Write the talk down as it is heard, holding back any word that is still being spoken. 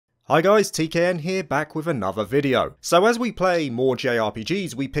Hi guys, TKN here, back with another video. So as we play more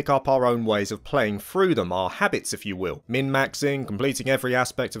JRPGs, we pick up our own ways of playing through them, our habits if you will. Min-maxing, completing every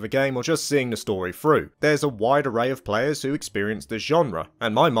aspect of a game, or just seeing the story through. There's a wide array of players who experience this genre,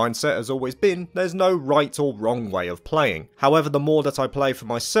 and my mindset has always been, there's no right or wrong way of playing. However, the more that I play for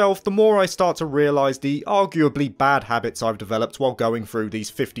myself, the more I start to realise the arguably bad habits I've developed while going through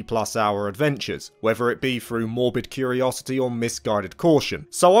these 50+ hour adventures, whether it be through morbid curiosity or misguided caution.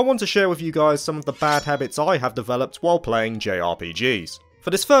 So I want to share with you guys some of the bad habits I have developed while playing JRPGs. For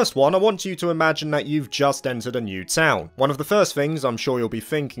this first one, I want you to imagine that you've just entered a new town. One of the first things I'm sure you'll be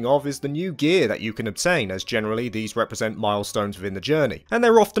thinking of is the new gear that you can obtain, as generally these represent milestones within the journey, and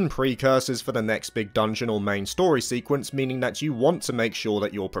they're often precursors for the next big dungeon or main story sequence, meaning that you want to make sure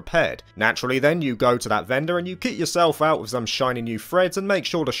that you're prepared. Naturally then, you go to that vendor and you kit yourself out with some shiny new threads and make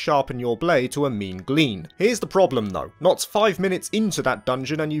sure to sharpen your blade to a mean gleam. Here's the problem though, not 5 minutes into that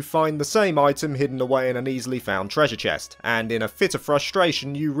dungeon and you find the same item hidden away in an easily found treasure chest, and in a fit of frustration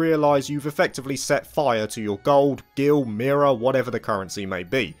you realise you've effectively set fire to your gold, gil, mirror, whatever the currency may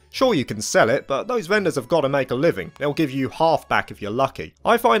be. Sure, you can sell it, but those vendors have got to make a living. They'll give you half back if you're lucky.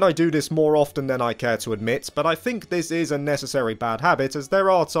 I find I do this more often than I care to admit, but I think this is a necessary bad habit, as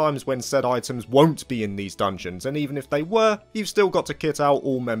there are times when said items won't be in these dungeons, and even if they were, you've still got to kit out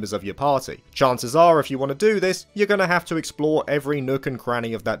all members of your party. Chances are, if you want to do this, you're going to have to explore every nook and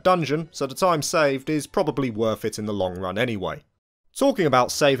cranny of that dungeon, so the time saved is probably worth it in the long run anyway. Talking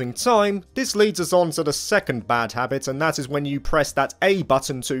about saving time, this leads us on to the second bad habit, and that is when you press that A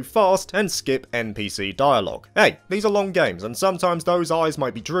button too fast and skip NPC dialogue. Hey, these are long games, and sometimes those eyes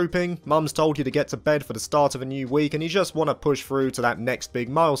might be drooping, mum's told you to get to bed for the start of a new week, and you just want to push through to that next big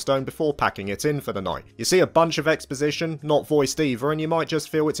milestone before packing it in for the night. You see a bunch of exposition, not voiced either, and you might just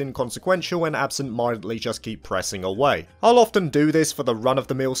feel it's inconsequential and absent-mindedly just keep pressing away. I'll often do this for the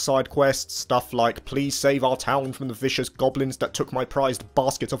run-of-the-mill side quests, stuff like please save our town from the vicious goblins that took my prized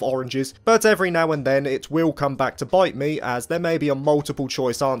basket of oranges, but every now and then it will come back to bite me, as there may be a multiple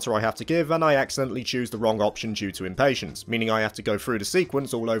choice answer I have to give and I accidentally choose the wrong option due to impatience, meaning I have to go through the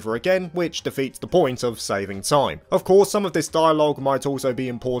sequence all over again, which defeats the point of saving time. Of course, some of this dialogue might also be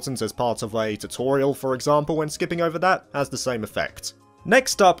important as part of a tutorial, for example, and skipping over that has the same effect.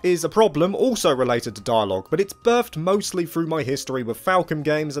 Next up is a problem also related to dialogue, but it's birthed mostly through my history with Falcom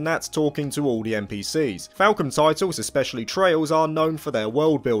games, and that's talking to all the NPCs. Falcom titles, especially Trails, are known for their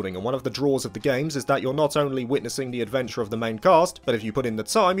world building, and one of the draws of the games is that you're not only witnessing the adventure of the main cast, but if you put in the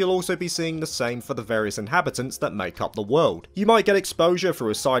time you'll also be seeing the same for the various inhabitants that make up the world. You might get exposure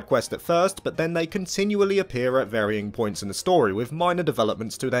through a side quest at first, but then they continually appear at varying points in the story with minor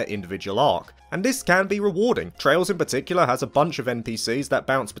developments to their individual arc. And this can be rewarding. Trails in particular has a bunch of NPCs that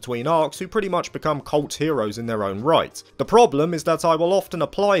bounce between arcs who pretty much become cult heroes in their own right. The problem is that I will often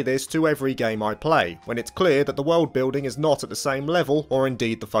apply this to every game I play, when it's clear that the world building is not at the same level, or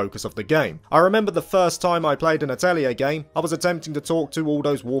indeed the focus of the game. I remember the first time I played an Atelier game, I was attempting to talk to all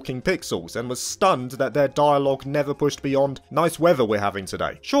those walking pixels, and was stunned that their dialogue never pushed beyond, nice weather we're having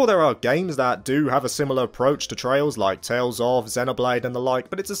today. Sure, there are games that do have a similar approach to Trails, like Tales of, Xenoblade and the like,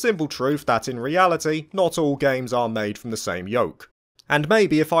 but it's a simple truth that in reality, not all games are made from the same yoke. And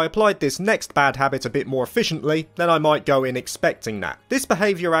maybe if I applied this next bad habit a bit more efficiently, then I might go in expecting that. This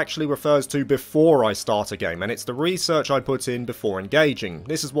behaviour actually refers to before I start a game, and it's the research I put in before engaging.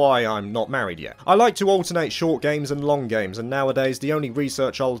 This is why I'm not married yet. I like to alternate short games and long games, and nowadays the only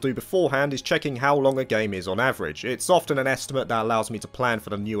research I'll do beforehand is checking how long a game is on average. It's often an estimate that allows me to plan for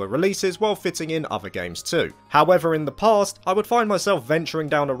the newer releases while fitting in other games too. However, in the past, I would find myself venturing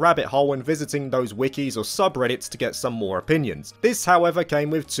down a rabbit hole and visiting those wikis or subreddits to get some more opinions. This, however, came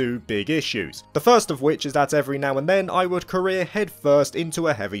with two big issues. The first of which is that every now and then I would career headfirst into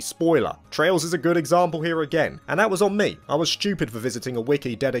a heavy spoiler. Trails is a good example here again, and that was on me. I was stupid for visiting a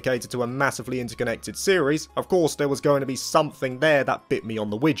wiki dedicated to a massively interconnected series. Of course, there was going to be something there that bit me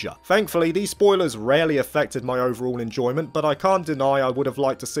on the widger. Thankfully, these spoilers rarely affected my overall enjoyment, but I can't deny I would have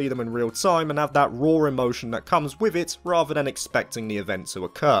liked to see them in real time and have that raw emotion that comes with it, rather than expecting the event to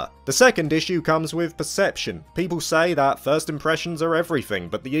occur. The second issue comes with perception. People say that first impressions are everything,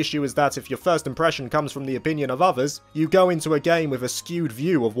 but the issue is that if your first impression comes from the opinion of others, you go into a game with a skewed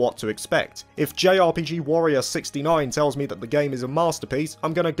view of what to expect. If JRPG Warrior 69 tells me that the game is a masterpiece,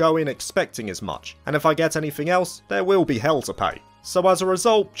 I'm gonna go in expecting as much, and if I get anything else, there will be hell to pay. So as a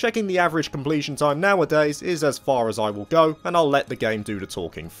result, checking the average completion time nowadays is as far as I will go, and I'll let the game do the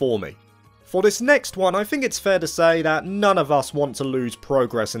talking for me. For this next one, I think it's fair to say that none of us want to lose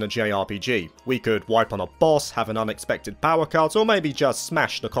progress in a JRPG. We could wipe on a boss, have an unexpected power cut, or maybe just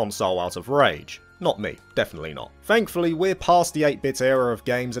smash the console out of rage. not me, definitely not. Thankfully, we're past the 8-bit era of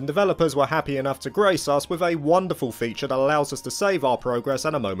games, and developers were happy enough to grace us with a wonderful feature that allows us to save our progress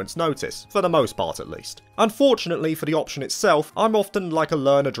at a moment's notice, for the most part at least. Unfortunately for the option itself, I'm often like a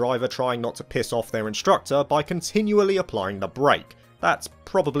learner driver trying not to piss off their instructor by continually applying the brake. That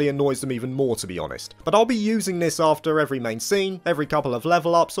probably annoys them even more, to be honest. But I'll be using this after every main scene, every couple of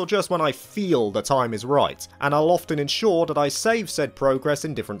level ups, or just when I feel the time is right. And I'll often ensure that I save said progress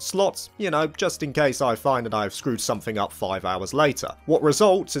in different slots, you know, just in case I find that I've screwed something up 5 hours later. What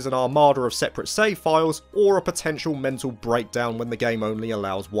results is an armada of separate save files, or a potential mental breakdown when the game only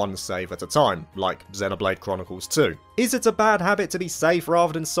allows one save at a time, like Xenoblade Chronicles 2. Is it a bad habit to be safe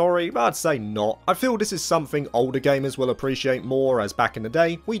rather than sorry? I'd say not. I feel this is something older gamers will appreciate more, as back in the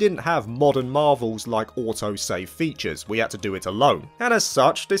day, we didn't have modern marvels like auto-save features, we had to do it alone. And as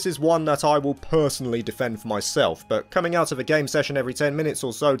such, this is one that I will personally defend for myself, but coming out of a game session every 10 minutes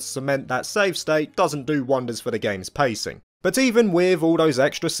or so to cement that save state doesn't do wonders for the game's pacing. But even with all those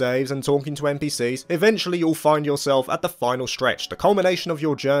extra saves and talking to NPCs, eventually you'll find yourself at the final stretch, the culmination of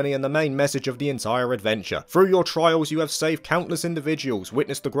your journey and the main message of the entire adventure. Through your trials you have saved countless individuals,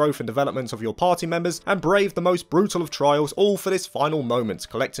 witnessed the growth and development of your party members, and braved the most brutal of trials, all for this final moment,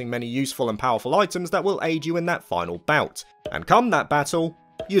 collecting many useful and powerful items that will aid you in that final bout. And come that battle,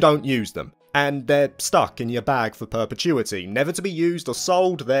 you don't use them. And they're stuck in your bag for perpetuity, never to be used or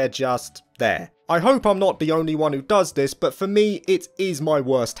sold, they're just there. I hope I'm not the only one who does this, but for me, it is my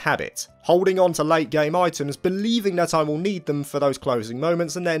worst habit. Holding on to late game items, believing that I will need them for those closing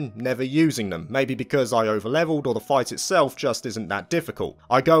moments and then never using them, maybe because I overleveled or the fight itself just isn't that difficult.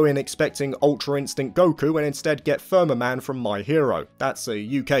 I go in expecting Ultra Instinct Goku and instead get Firmaman from My Hero. That's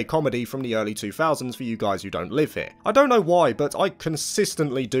a UK comedy from the early 2000s for you guys who don't live here. I don't know why, but I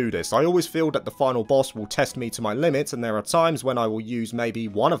consistently do this. I always feel that the final boss will test me to my limit, and there are times when I will use maybe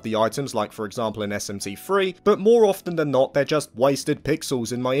one of the items, like for example in SMT3, but more often than not they're just wasted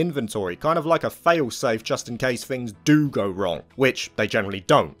pixels in my inventory, kind of like a failsafe just in case things do go wrong, which they generally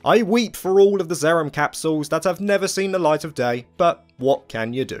don't. I weep for all of the Zerum capsules that have never seen the light of day, but what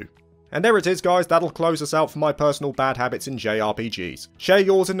can you do? And there it is guys, that'll close us out for my personal bad habits in JRPGs. Share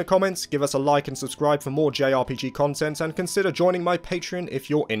yours in the comments, give us a like and subscribe for more JRPG content, and consider joining my Patreon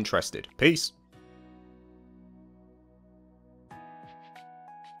if you're interested. Peace.